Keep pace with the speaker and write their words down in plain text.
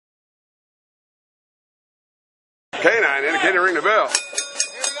Canine indicating to ring the bell. Here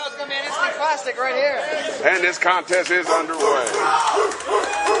we go. It's going to be an instant classic right here. And this contest is underway.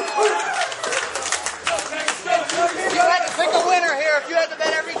 If you had to pick a winner here, if you had to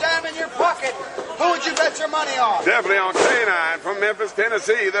bet every dime in your pocket, who would you bet your money on? Definitely on Canine from Memphis,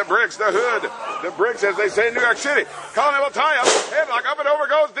 Tennessee. The bricks, the hood, the bricks, as they say in New York City. Colin will tie up. Headlock up and over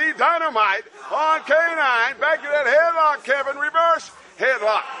goes the Dynamite on Canine. Back to that headlock, Kevin. Reverse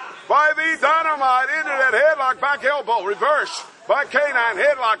headlock by the Dynamite into that headlock. Back elbow. Reverse by Canine.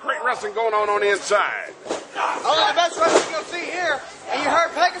 Headlock. Great wrestling going on the inside. Only the best wrestling you'll see here. And you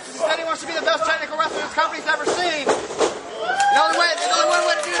heard Pegasus said he wants to be the best technical wrestler this company's ever seen. The only way to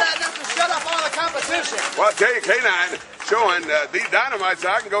do that is to shut up all the competition. Well, I tell you, Canine showing the Dynamite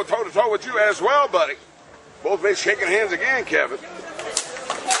side. I can go toe-to-toe with you as well, buddy. Both men shaking hands again, Kevin.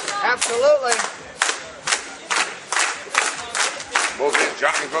 Absolutely. Both men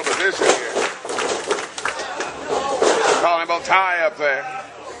jockeying for position here. Calling about tie up there.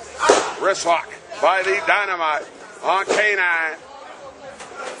 Wrist lock by the Dynamite on Canine.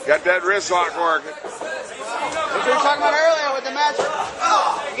 Got that wrist lock working. What we were talking about earlier with the match.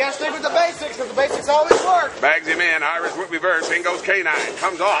 You got to stick with the basics, because the basics always work. Bags him in. Irish whip reverse. In goes Canine.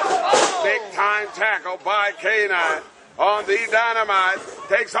 Comes off. Big time tackle by Canine on the Dynamite.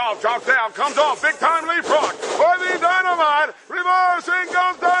 Takes off. Drops down. Comes off. Big time leapfrog by the Dynamite. Reverse. In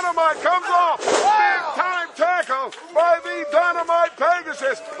goes Dynamite. Comes off. Big time tackle by the Dynamite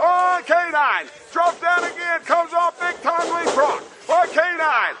Pegasus on Canine. Drops down again. Comes off. Big time leapfrog by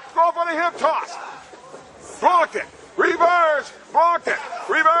Canine. Go up on a hip toss. Blocked it. Reverse. Blocked it.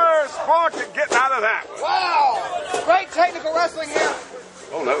 Reverse. Blocked it. Getting out of that one. Wow. Great technical wrestling here.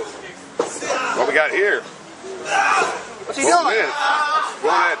 Oh, no. What we got here? What's he doing? Going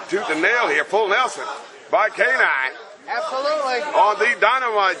at tooth and nail here. Full Nelson by Canine. Absolutely. On the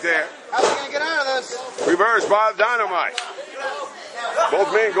Dynamite there. How's he going to get out of this? Reverse by Dynamite.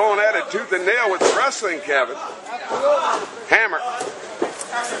 Both men going at it tooth and nail with wrestling, Kevin. Absolutely. Hammer.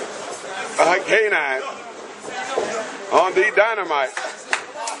 By Canine. On the Dynamite.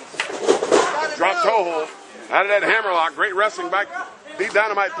 Drop toe hold. Out of that hammerlock. Great wrestling by the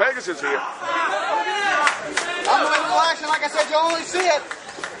Dynamite Pegasus here. Unbelievable action. Like I said, you only see it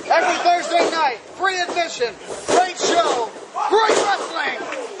every Thursday night. Free admission. Great show. Great wrestling.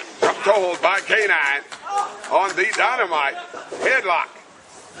 Drop toe hold by Canine. On the Dynamite. Headlock.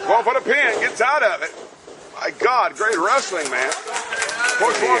 Going for the pin. Gets out of it. My God, great wrestling, man. Of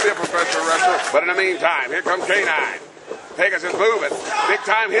course, you want to be a professional wrestler, but in the meantime, here comes Canine. Pegasus moving. Big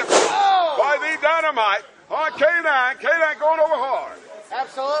time hit by the Dynamite on Canine. Canine going over hard.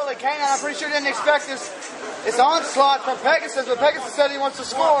 Absolutely. Canine, I'm pretty sure didn't expect this onslaught from Pegasus, but Pegasus said he wants to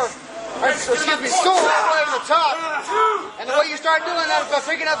score. Score all the way to the top. And the way you start doing that is by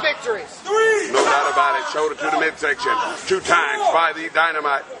picking up victories. No doubt about it. Shoulder to the midsection. 2 times by the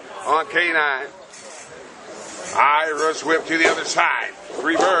Dynamite on Canine. Irish whip to the other side.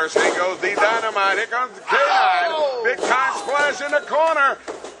 Reverse. Here goes the Dynamite. Here comes the Canine. Big time splash in the corner.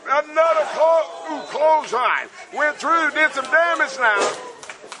 Another clothesline. Went through, did some damage now.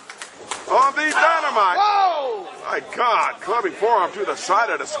 On the Dynamite. Whoa! My God. Clubbing forearm to the side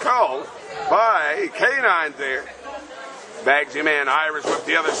of the skull by Canine there. Bags him in. Irish whip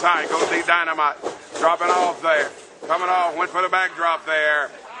the other side. Goes the Dynamite. Dropping off there. Coming off. Went for the backdrop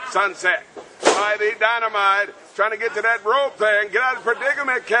there. Sunset by the Dynamite. Trying to get to that rope there and get out of the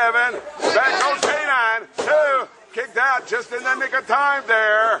predicament, Kevin. Back goes Canine. 2. Kicked out just in the nick of time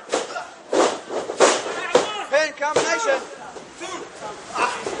there. Pin combination.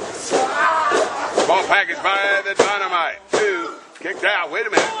 Ball package by the Dynamite. 2. Kicked out. Wait a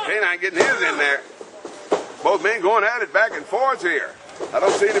minute. Canine getting his in there. Both men going at it back and forth here. I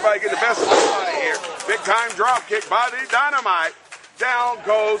don't see anybody getting the best of the here. Big time drop kick by the Dynamite. Down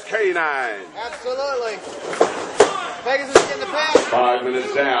goes Canine. Absolutely. Pegasus getting the pin. 5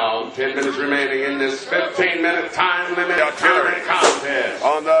 minutes down, 10 minutes remaining in this 15-minute time limit artillery contest.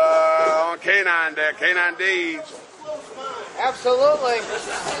 On Canine there, Canine Deeds. Absolutely.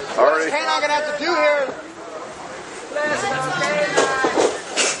 What is Canine gonna have to do here?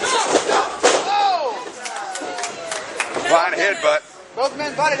 Oh! Flying headbutt. Both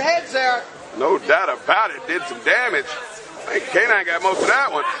men butted heads there. No doubt about it. Did some damage. I think Canine got most of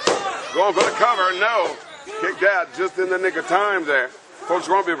that one. Going for the cover, no. Kicked out just in the nick of time there. Folks,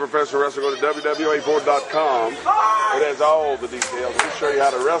 who want to be a professional wrestler, go to WWA4.com. It has all the details. We'll show you how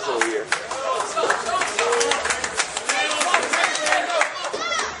to wrestle here.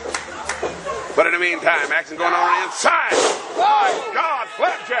 But in the meantime, action going on inside. My God,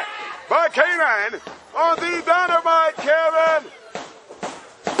 flapjack by Canine on the Dynamite, Kevin.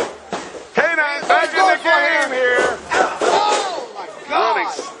 Canine back in the game here.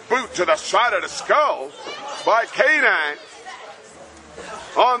 to the side of the skull by K9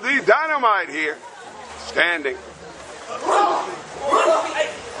 on the Dynamite here. Standing.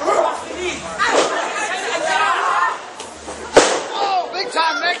 Oh, big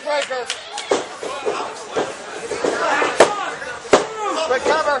time neck breaker. Quick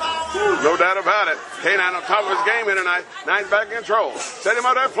cover. No doubt about it. K9 on top of his game here tonight. Nine's back in control. Set him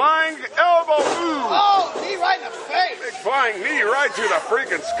up that flying elbow. Ooh. Oh, knee right in the face. Big flying knee right to the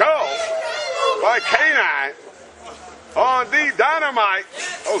freaking skull by K9 on the Dynamite.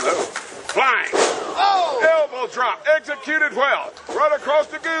 Oh no. Flying. Oh. Elbow drop. Executed well. Right across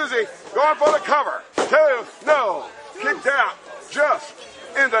the Goozy. Going for the cover. 2. No. Kicked out. Just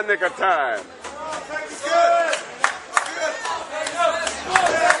in the nick of time.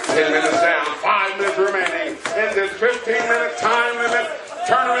 10 minutes down. 5 minutes remaining in this 15-minute time limit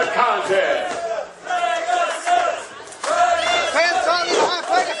tournament contest. Fans talking behind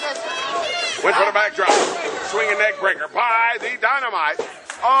Pegasus. Went for the backdrop. Swinging neck breaker by the Dynamite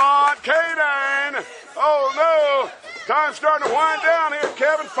on K9. Oh no. Time starting to wind down here,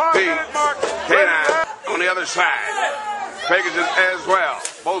 Kevin. 5-minute mark. K9 on the other side. Pegasus as well.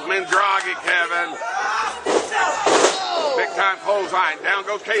 Both men groggy, Kevin. Big time clothesline. Down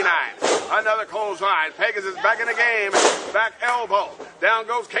goes K9. Another clothesline. Pegasus back in the game. Back elbow. Down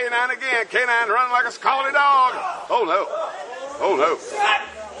goes K9 again. K9 running like a scalded dog. Oh no. Oh no.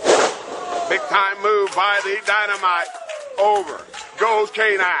 Big time move by the Dynamite. Over goes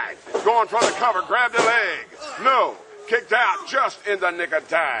K9. Going for the cover. Grabbed the leg. No. Kicked out just in the nick of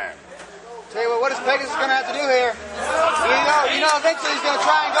time. Tell you what is Pegasus going to have to do here? You know, eventually he's going to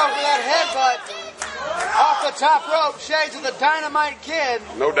try and go for that headbutt off the top rope. Shades of the Dynamite Kid.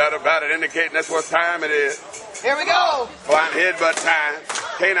 No doubt about it, indicating that's what time it is. Here we go. Flying headbutt time.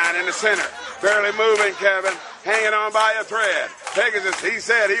 K9 in the center. Barely moving, Kevin. Hanging on by a thread. Pegasus, he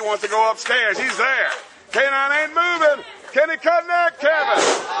said he wants to go upstairs. He's there. K9 ain't moving. Can he cut that, Kevin?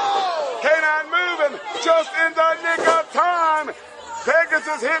 K9 moving just in the nick of time.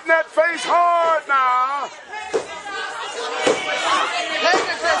 Pegasus hitting that face hard now.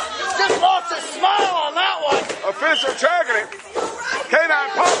 Pegasus just lost a smile on that one. Official checking him. K9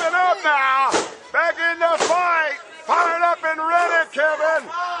 popping up now. Back in the fight. Fired up and ready, Kevin.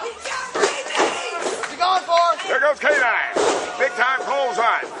 What's he going for? There goes K9. Big time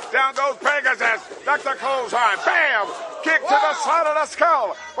clothesline. Down goes Pegasus. That's the clothesline. Bam! Kick to the side of the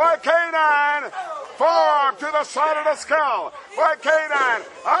skull by K9. Forearm to the side of the skull by K9.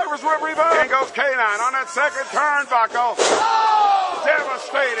 Irish whip reverse. In goes K9 on that second turnbuckle.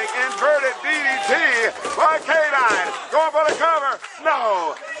 Devastating inverted DDT by K9. Going for the cover.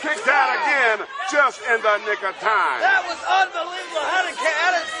 No. Kicked out again just in the nick of time. That was unbelievable. How did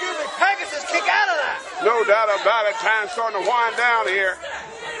Pegasus kick out of that? No doubt about it. Time starting to wind down here.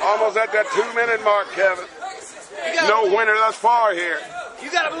 Almost at that 2-minute mark, Kevin. No winner thus far here. You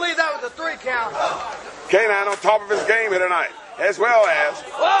got to believe that was a 3 count. K9 on top of his game here tonight, as well as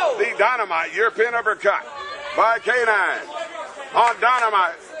the Dynamite European uppercut by K9 on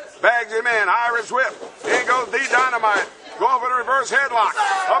Dynamite. Bags him in, Irish whip. In goes the Dynamite. Going for the reverse headlock.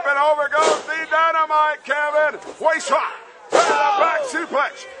 Up and over goes the Dynamite, Kevin. Waist lock. Back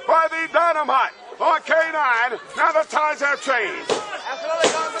suplex by the Dynamite on K9. Now the tides have changed. Absolutely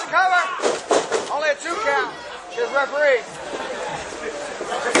going for the cover. Only a 2 count. His referee.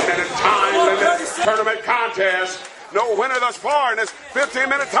 And a time limit tournament contest. No winner thus far in this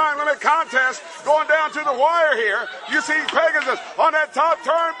 15-minute time limit contest. Going down to the wire here. You see Pegasus on that top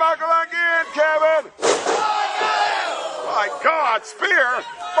turnbuckle again, Kevin. My God, spear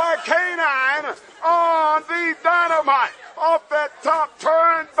by K9 on the Dynamite. Off that top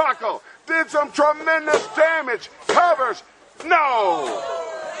turnbuckle. Did some tremendous damage. Covers. No.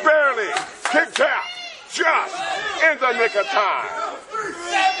 Barely. Kicked out. Just in the nick of time.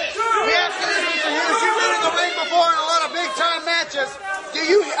 We asked Mr. Hughes, you've been in the ring before in a lot of big-time matches.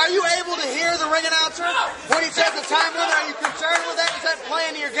 Are you able to hear the ring announcer when he says the time limit? Are you concerned with that? Is that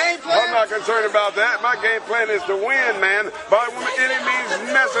playing your game plan? I'm not concerned about that. My game plan is to win, man, by any means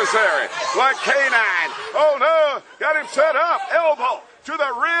necessary. Like K9. Oh, no. Got him set up. Elbow to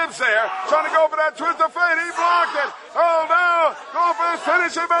the ribs there. Trying to go for that twist of fate. He blocked it. Oh, no. Going for his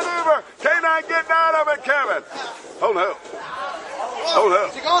finishing maneuver. K9 getting out of it, Kevin. Oh, no. Oh, no.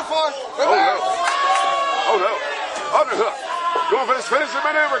 What's he going for? Oh, no. Oh, no. Underhook. Going for this finishing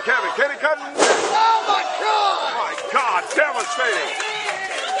maneuver, Kevin. Can he cut? Oh, my God. My God. Devastating.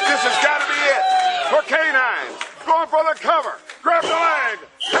 This has got to be it for K9. Going for the cover. Grab the leg.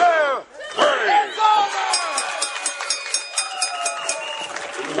 2, 3. It's over.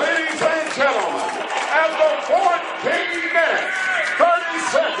 Ladies and gentlemen, at the 14 minutes, 30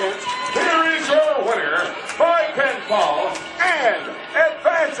 seconds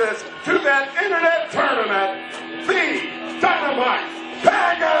access to that internet